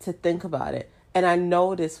to think about it. And I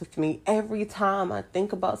know this with me, every time I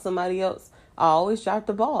think about somebody else, I always drop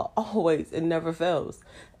the ball. Always. It never fails.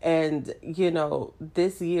 And,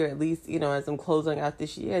 this year, at least, as I'm closing out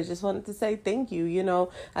this year, I just wanted to say thank you.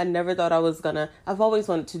 I never thought I've always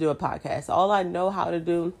wanted to do a podcast. All I know how to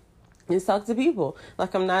do is talk to people.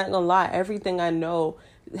 Like, I'm not going to lie. Everything I know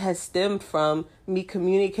has stemmed from me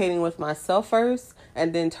communicating with myself first,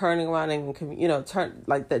 and then turning around and,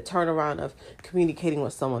 the turnaround of communicating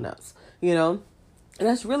with someone else, and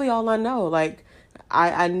that's really all I know. Like,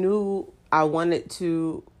 I knew I wanted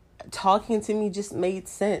to, talking to me just made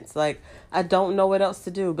sense. Like, I don't know what else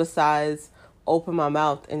to do besides open my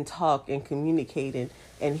mouth and talk and communicate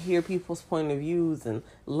and hear people's point of views and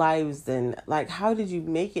lives, and like, how did you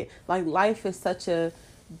make it? Like, life is such a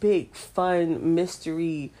big, fun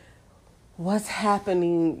mystery. What's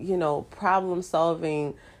happening, problem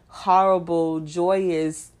solving, horrible,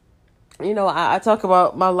 joyous. I talk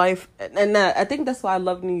about my life, and I think that's why I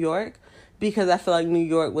love New York, because I feel like New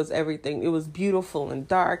York was everything. It was beautiful and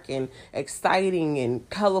dark and exciting and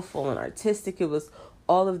colorful and artistic. It was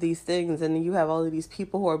all of these things, and then you have all of these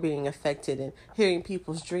people who are being affected, and hearing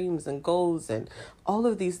people's dreams and goals, and all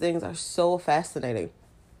of these things are so fascinating.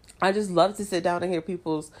 I just love to sit down and hear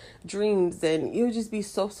people's dreams, and you'll just be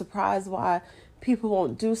so surprised why people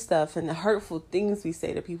won't do stuff, and the hurtful things we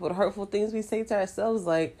say to people, the hurtful things we say to ourselves.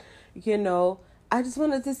 Like, I just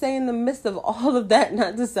wanted to say, in the midst of all of that,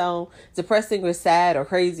 not to sound depressing or sad or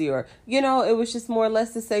crazy, or, it was just more or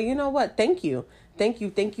less to say, what, thank you. Thank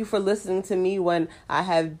you for listening to me when I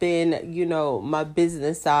have been, my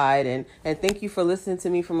business side, and thank you for listening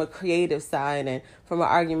to me from a creative side and from an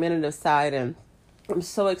argumentative side. And I'm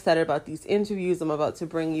so excited about these interviews I'm about to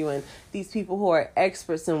bring you, and these people who are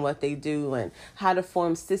experts in what they do, and how to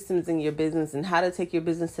form systems in your business, and how to take your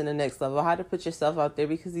business to the next level, how to put yourself out there,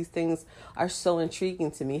 because these things are so intriguing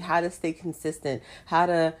to me. How to stay consistent, how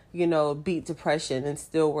to, beat depression and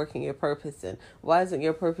still working your purpose. And why isn't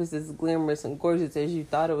your purpose as glamorous and gorgeous as you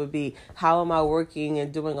thought it would be? How am I working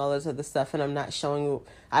and doing all this other stuff, and I'm not showing you?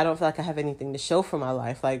 I don't feel like I have anything to show for my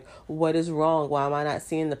life. Like, what is wrong? Why am I not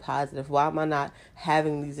seeing the positive? Why am I not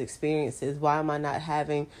having these experiences? Why am I not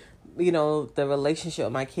having, the relationship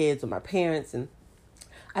with my kids, with my parents? And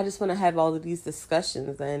I just want to have all of these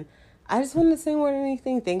discussions. And I just want to say more than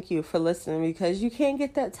anything, thank you for listening, because you can't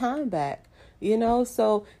get that time back.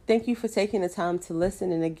 So thank you for taking the time to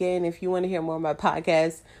listen. And again, if you want to hear more of my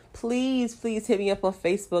podcast, please hit me up on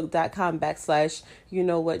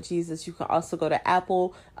facebook.com/Jesus. You can also go to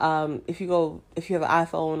Apple. If you have an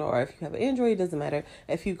iPhone, or if you have an Android, it doesn't matter.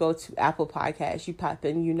 If you go to Apple Podcasts, you pop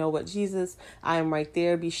in Jesus. I am right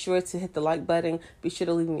there. Be sure to hit the like button. Be sure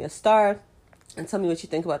to leave me a star. And tell me what you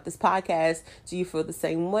think about this podcast. Do you feel the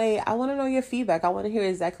same way? I want to know your feedback. I want to hear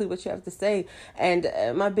exactly what you have to say. And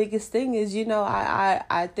my biggest thing is,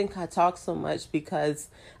 I think I talk so much because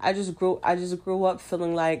I just grew up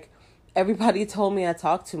feeling like everybody told me I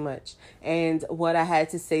talk too much, and what I had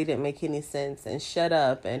to say didn't make any sense, and shut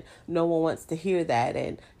up, and no one wants to hear that,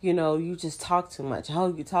 and you just talk too much.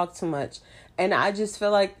 Oh, you talk too much. And I just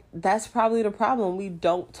feel like that's probably the problem. We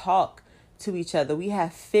don't talk to each other. We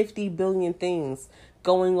have 50 billion things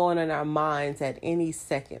going on in our minds at any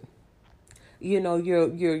second.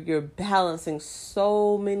 You're balancing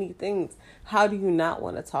so many things. How do you not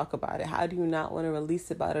want to talk about it? How do you not want to release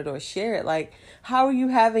about it or share it? Like, how are you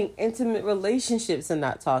having intimate relationships and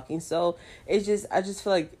not talking? So I just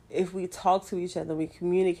feel like if we talk to each other, we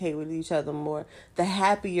communicate with each other more, the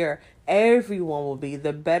happier everyone will be,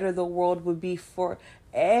 the better the world would be for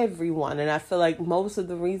everyone. And I feel like most of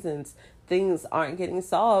the reasons things aren't getting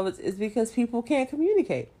solved is because people can't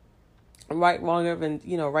communicate. Right, wrong, or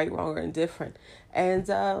indifferent. And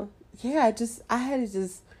I had to just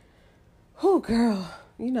Oh, girl,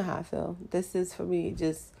 you know how I feel. This is for me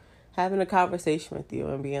just having a conversation with you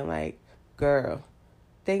and being like, girl,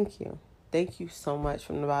 thank you. Thank you so much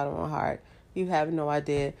from the bottom of my heart. You have no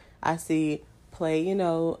idea. I see play,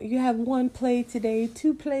 you have 1 play today,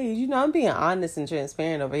 2 plays. I'm being honest and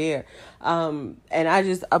transparent over here. And I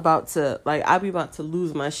just I be about to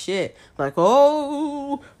lose my shit. Like,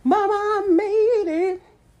 oh, mama, I made it.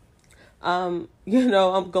 I'm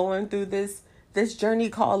going through this journey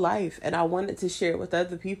called life, and I wanted to share it with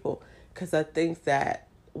other people because I think that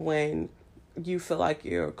when you feel like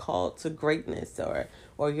you're called to greatness or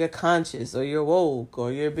you're conscious or you're woke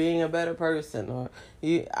or you're being a better person or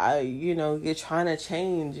you're trying to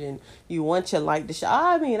change and you want your light to shine.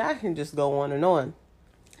 I mean, I can just go on and on.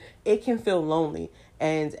 It can feel lonely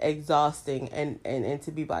and exhausting and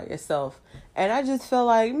to be by yourself. And I just feel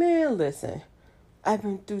like, man, listen, I've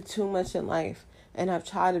been through too much in life. And I've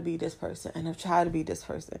tried to be this person, and I've tried to be this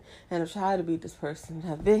person, and I've tried to be this person.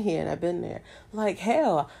 I've been here and I've been there. Like,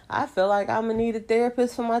 hell, I feel like I'm going to need a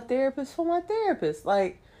therapist for my therapist for my therapist.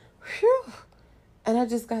 Like, whew. And I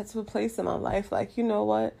just got to a place in my life, like, you know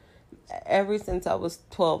what? Ever since I was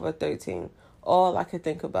 12 or 13, all I could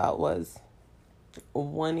think about was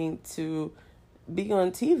wanting to be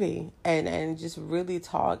on TV and just really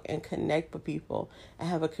talk and connect with people and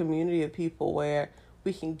have a community of people where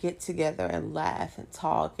we can get together and laugh and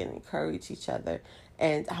talk and encourage each other.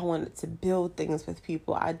 And I wanted to build things with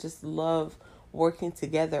people. I just love working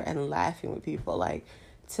together and laughing with people. Like,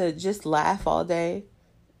 to just laugh all day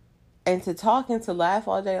and to talk and to laugh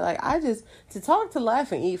all day. Like, to talk, to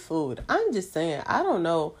laugh, and eat food. I'm just saying, I don't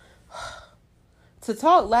know. To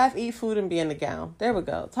talk, laugh, eat food, and be in a gown. There we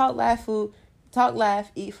go. Talk, laugh,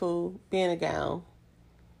 eat food, be in a gown.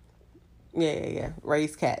 Yeah.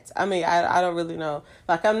 Raise cats. I mean, I don't really know.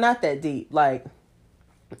 Like, I'm not that deep. Like,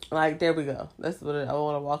 there we go. That's what I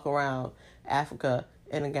want to walk around Africa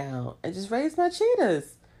in a gown and just raise my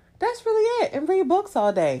cheetahs. That's really it. And read books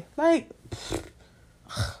all day. Like,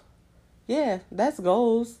 yeah, that's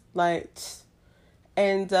goals. Like,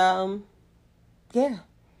 and, yeah,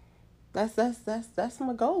 that's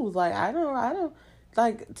my goals. Like, I don't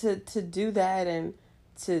like to do that and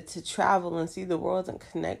to travel and see the world and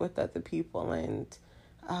connect with other people. And,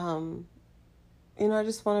 I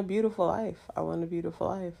just want a beautiful life. I want a beautiful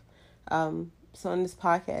life. So on this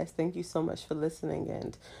podcast, thank you so much for listening.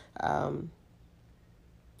 And, I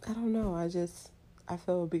don't know. I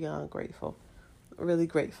feel beyond grateful, really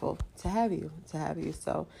grateful to have you.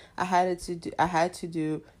 So I had to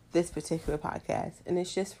do this particular podcast, and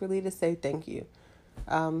it's just really to say thank you.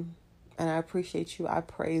 And I appreciate you. I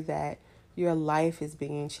pray that your life is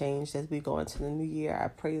being changed as we go into the new year. I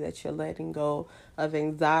pray that you're letting go of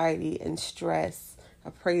anxiety and stress.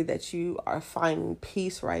 I pray that you are finding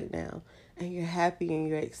peace right now and you're happy and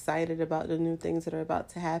you're excited about the new things that are about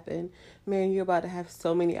to happen. Man, you're about to have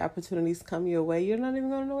so many opportunities come your way. You're not even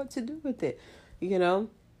going to know what to do with it,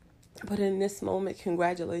 But in this moment,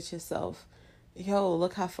 congratulate yourself. Yo,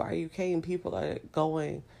 look how far you came. People are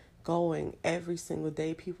going every single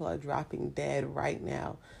day. People are dropping dead right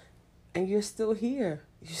now. And you're still here.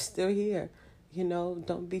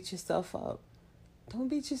 Don't beat yourself up.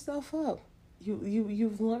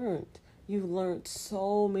 You've learned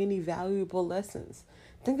so many valuable lessons.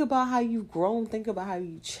 Think about how you've grown. Think about how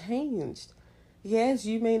you changed. Yes,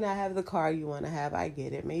 you may not have the car you want to have. I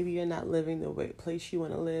get it. Maybe you're not living the place you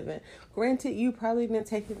want to live in. Granted, you probably didn't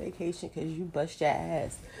take a vacation because you bust your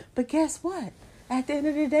ass. But guess what? At the end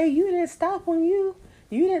of the day, you didn't stop on you.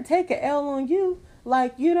 You didn't take an L on you.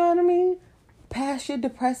 Like, you know what I mean? Past your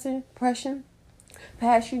depression,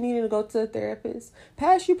 past you needing to go to a therapist,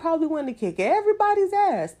 past you probably wanting to kick everybody's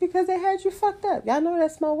ass because they had you fucked up. Y'all know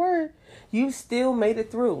that's my word. You still made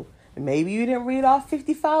it through. Maybe you didn't read all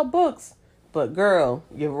 55 books, but girl,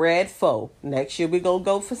 you read 4. Next year we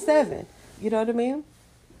go for 7. You know what I mean?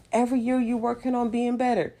 Every year you're working on being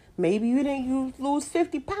better. Maybe you lose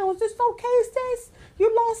 50 pounds. It's okay, sis.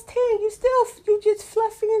 You lost 10. You just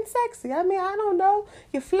fluffy and sexy. I mean, I don't know.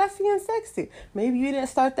 You're fluffy and sexy. Maybe you didn't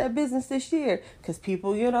start that business this year because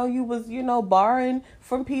people, you was, borrowing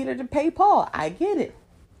from Peter to pay Paul. I get it.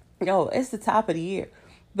 Yo, it's the top of the year.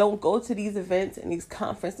 Don't go to these events and these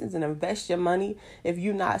conferences and invest your money if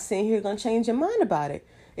you're not sitting here going to change your mind about it.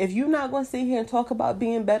 If you're not going to sit here and talk about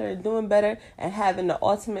being better and doing better and having the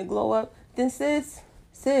ultimate glow up, then sis,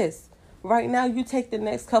 right now you take the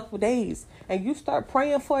next couple days and you start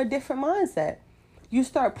praying for a different mindset. You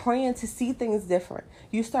start praying to see things different.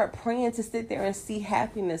 You start praying to sit there and see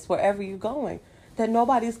happiness wherever you're going. that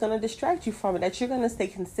nobody's going to distract you from it, that you're going to stay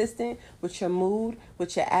consistent with your mood,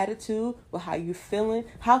 with your attitude, with how you're feeling.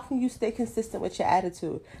 How can you stay consistent with your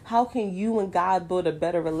attitude? How can you and God build a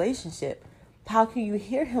better relationship? How can you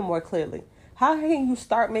hear him more clearly? How can you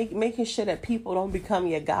start making sure that people don't become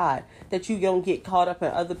your God, that you don't get caught up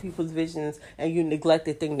in other people's visions and you neglect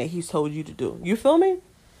the thing that he's told you to do? You feel me?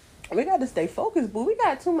 We got to stay focused, boo. We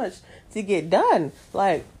got too much to get done.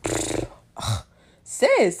 Like,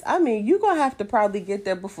 sis, I mean, you're going to have to probably get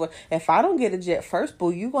there before. If I don't get a jet first,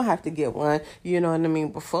 boo, you're going to have to get one, you know what I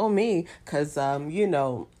mean, before me. Because, you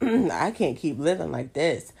know, I can't keep living like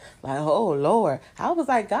this. Like, oh, Lord. I was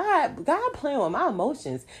like, God playing with my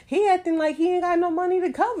emotions. He acting like he ain't got no money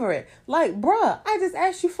to cover it. Like, bruh, I just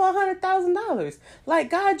asked you for $100,000. Like,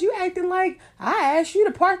 God, you acting like I asked you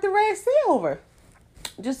to park the Red Sea over.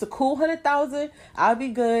 Just a cool 100,000. I'll be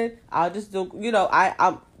good. I'll just do, you know,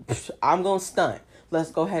 I'm going to stunt. Let's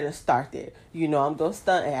go ahead and start there. You know, I'm going to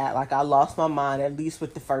stunt and act like I lost my mind, at least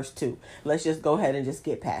with the first two. Let's just go ahead and just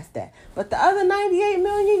get past that. But the other 98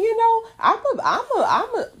 million, you know, I'm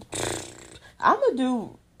going to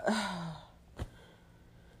do.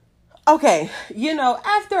 Okay. You know,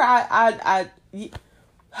 after I'm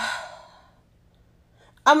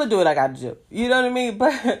going to do what I got to do. You know what I mean?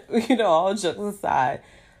 But, you know, all jokes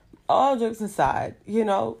aside, you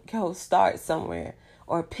know, go start somewhere.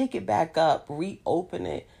 Or pick it back up, reopen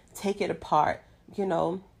it, take it apart, you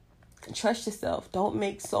know, trust yourself. Don't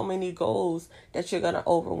make so many goals that you're going to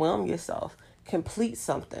overwhelm yourself. Complete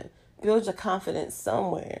something. Build your confidence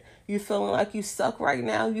somewhere. You feeling like you suck right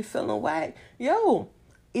now? You feeling whack? Yo,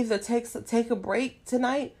 either take a break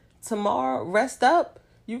tonight, tomorrow, rest up.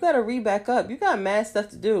 You got to read back up. You got mad stuff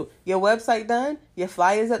to do. Your website done? Your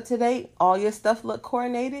flyers up to date? All your stuff look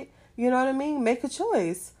coordinated? You know what I mean? Make a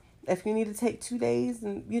choice. If you need to take 2 days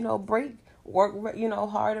and, you know, break, work, you know,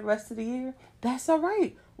 hard the rest of the year, that's all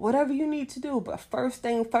right. Whatever you need to do. But first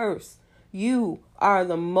thing first, you are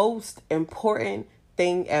the most important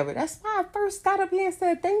thing ever. That's why I first got up here and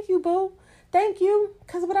said, thank you, boo. Thank you.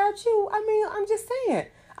 Because without you, I mean, I'm just saying,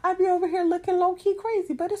 I'd be over here looking low-key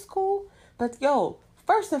crazy, but it's cool. But, yo,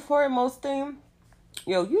 first and foremost thing,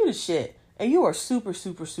 yo, you the shit. And you are super,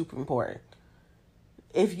 super, super important.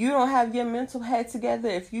 If you don't have your mental head together,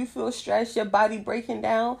 if you feel stressed, your body breaking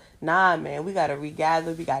down, nah, man, we got to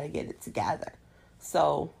regather. We got to get it together.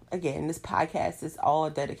 So, again, this podcast is all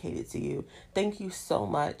dedicated to you. Thank you so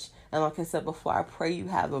much. And like I said before, I pray you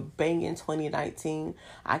have a banging 2019.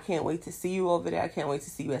 I can't wait to see you over there. I can't wait to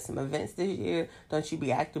see you at some events this year. Don't you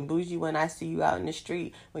be acting bougie when I see you out in the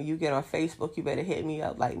street. When you get on Facebook, you better hit me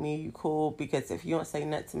up like, me, you cool? Because if you don't say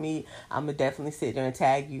nothing to me, I'm going to definitely sit there and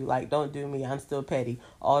tag you. Like, don't do me. I'm still petty.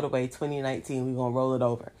 All the way 2019, we going to roll it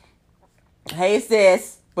over. Hey,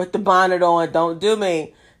 sis, with the bonnet on, don't do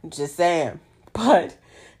me. Just saying. But,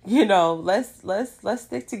 you know, let's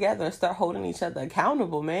stick together and start holding each other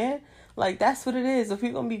accountable, man. Like, that's what it is. If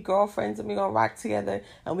we're going to be girlfriends and we're going to rock together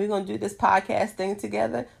and we're going to do this podcast thing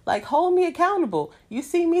together, like, hold me accountable. You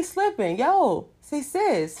see me slipping. Yo, say,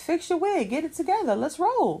 sis, fix your wig. Get it together. Let's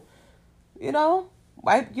roll. You know,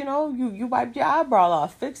 you wipe your eyebrow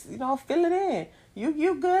off. Fix, you know, fill it in.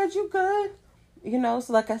 You good. You know,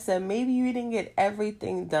 so like I said, maybe you didn't get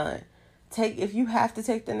everything done. If you have to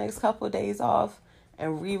take the next couple of days off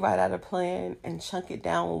and rewrite out a plan and chunk it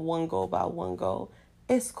down one goal by one goal,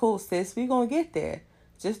 it's cool, sis. We're going to get there.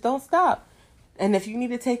 Just don't stop. And if you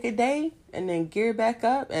need to take a day and then gear back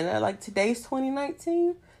up and like today's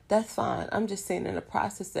 2019, that's fine. I'm just saying in the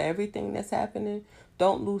process of everything that's happening,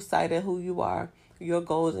 don't lose sight of who you are, your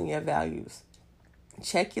goals and your values.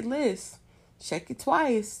 Check your list. Check it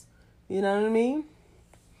twice. You know what I mean?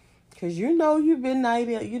 Because you know you've been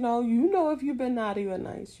naughty. You know if you've been naughty or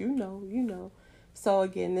nice. You know. So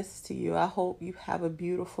again, this is to you. I hope you have a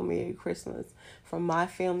beautiful Merry Christmas from my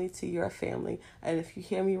family to your family. And if you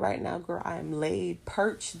hear me right now, girl, I am laid,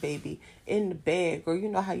 perched, baby, in the bed. Girl, you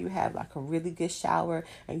know how you have like a really good shower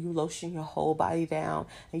and you lotion your whole body down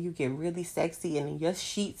and you get really sexy and then your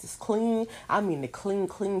sheets is clean. I mean the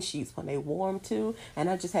clean sheets when they warm too. And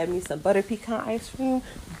I just had me some butter pecan ice cream.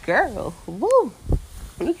 Girl, woo.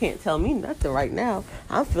 You can't tell me nothing right now.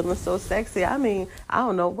 I'm feeling so sexy. I mean, I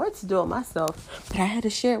don't know what to do with myself. But I had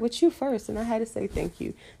to share it with you first. And I had to say thank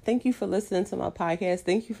you. Thank you for listening to my podcast.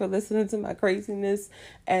 Thank you for listening to my craziness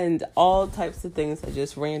and all types of things that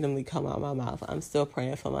just randomly come out of my mouth. I'm still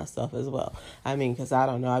praying for myself as well. I mean, because I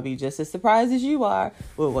don't know. I'll be just as surprised as you are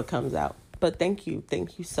with what comes out. But thank you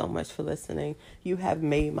so much for listening. You have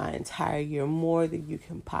made my entire year more than you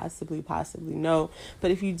can possibly know.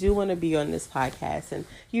 But if you do want to be on this podcast and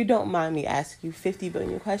you don't mind me asking you 50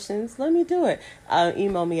 billion questions, let me do it.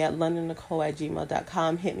 Email me at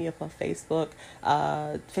londonnicole@gmail.com. Hit me up on Facebook,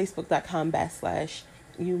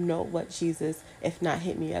 facebook.com/Jesus. If not,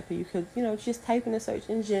 hit me up. Or you could, just type in the search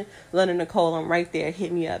engine, London Nicole. I'm right there.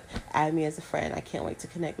 Hit me up. Add me as a friend. I can't wait to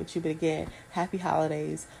connect with you. But again, happy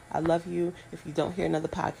holidays. I love you. If you don't hear another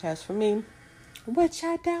podcast from me, which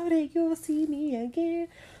I doubt it, you'll see me again.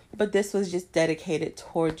 But this was just dedicated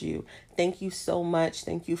toward you. Thank you so much.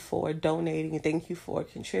 Thank you for donating. Thank you for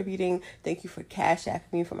contributing. Thank you for cash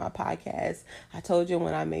apping me for my podcast. I told you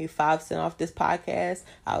when I made 5 cents off this podcast,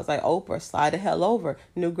 I was like, Oprah, slide the hell over.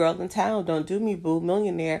 New girl in town, don't do me, boo,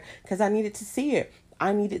 millionaire. Because I needed to see it.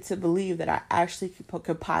 I needed to believe that I actually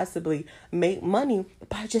could possibly make money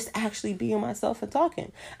by just actually being myself and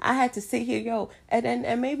talking. I had to sit here,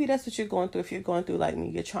 and maybe that's what you're going through. If you're going through like me,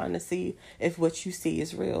 you're trying to see if what you see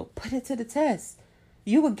is real. Put it to the test.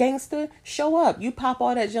 You a gangster, show up. You pop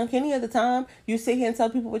all that junk any other time. You sit here and tell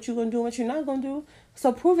people what you're going to do and what you're not going to do.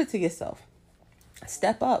 So prove it to yourself.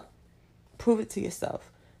 Step up. Prove it to yourself.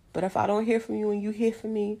 But if I don't hear from you and you hear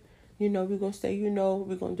from me, we're going to say,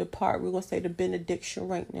 we're going to depart. We're going to say the benediction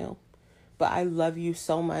right now. But I love you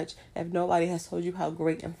so much. If nobody has told you how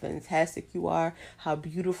great and fantastic you are, how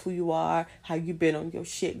beautiful you are, how you've been on your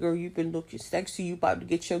shit, girl, you've been looking sexy, you about to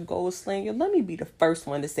get your gold slinger, let me be the first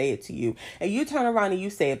one to say it to you. And you turn around and you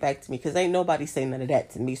say it back to me, because ain't nobody say none of that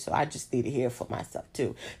to me. So I just need to hear it for myself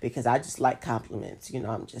too, because I just like compliments.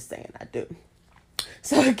 I'm just saying I do.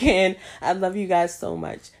 So again, I love you guys so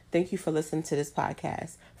much. Thank you for listening to this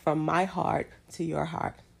podcast. From my heart to your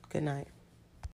heart. Good night.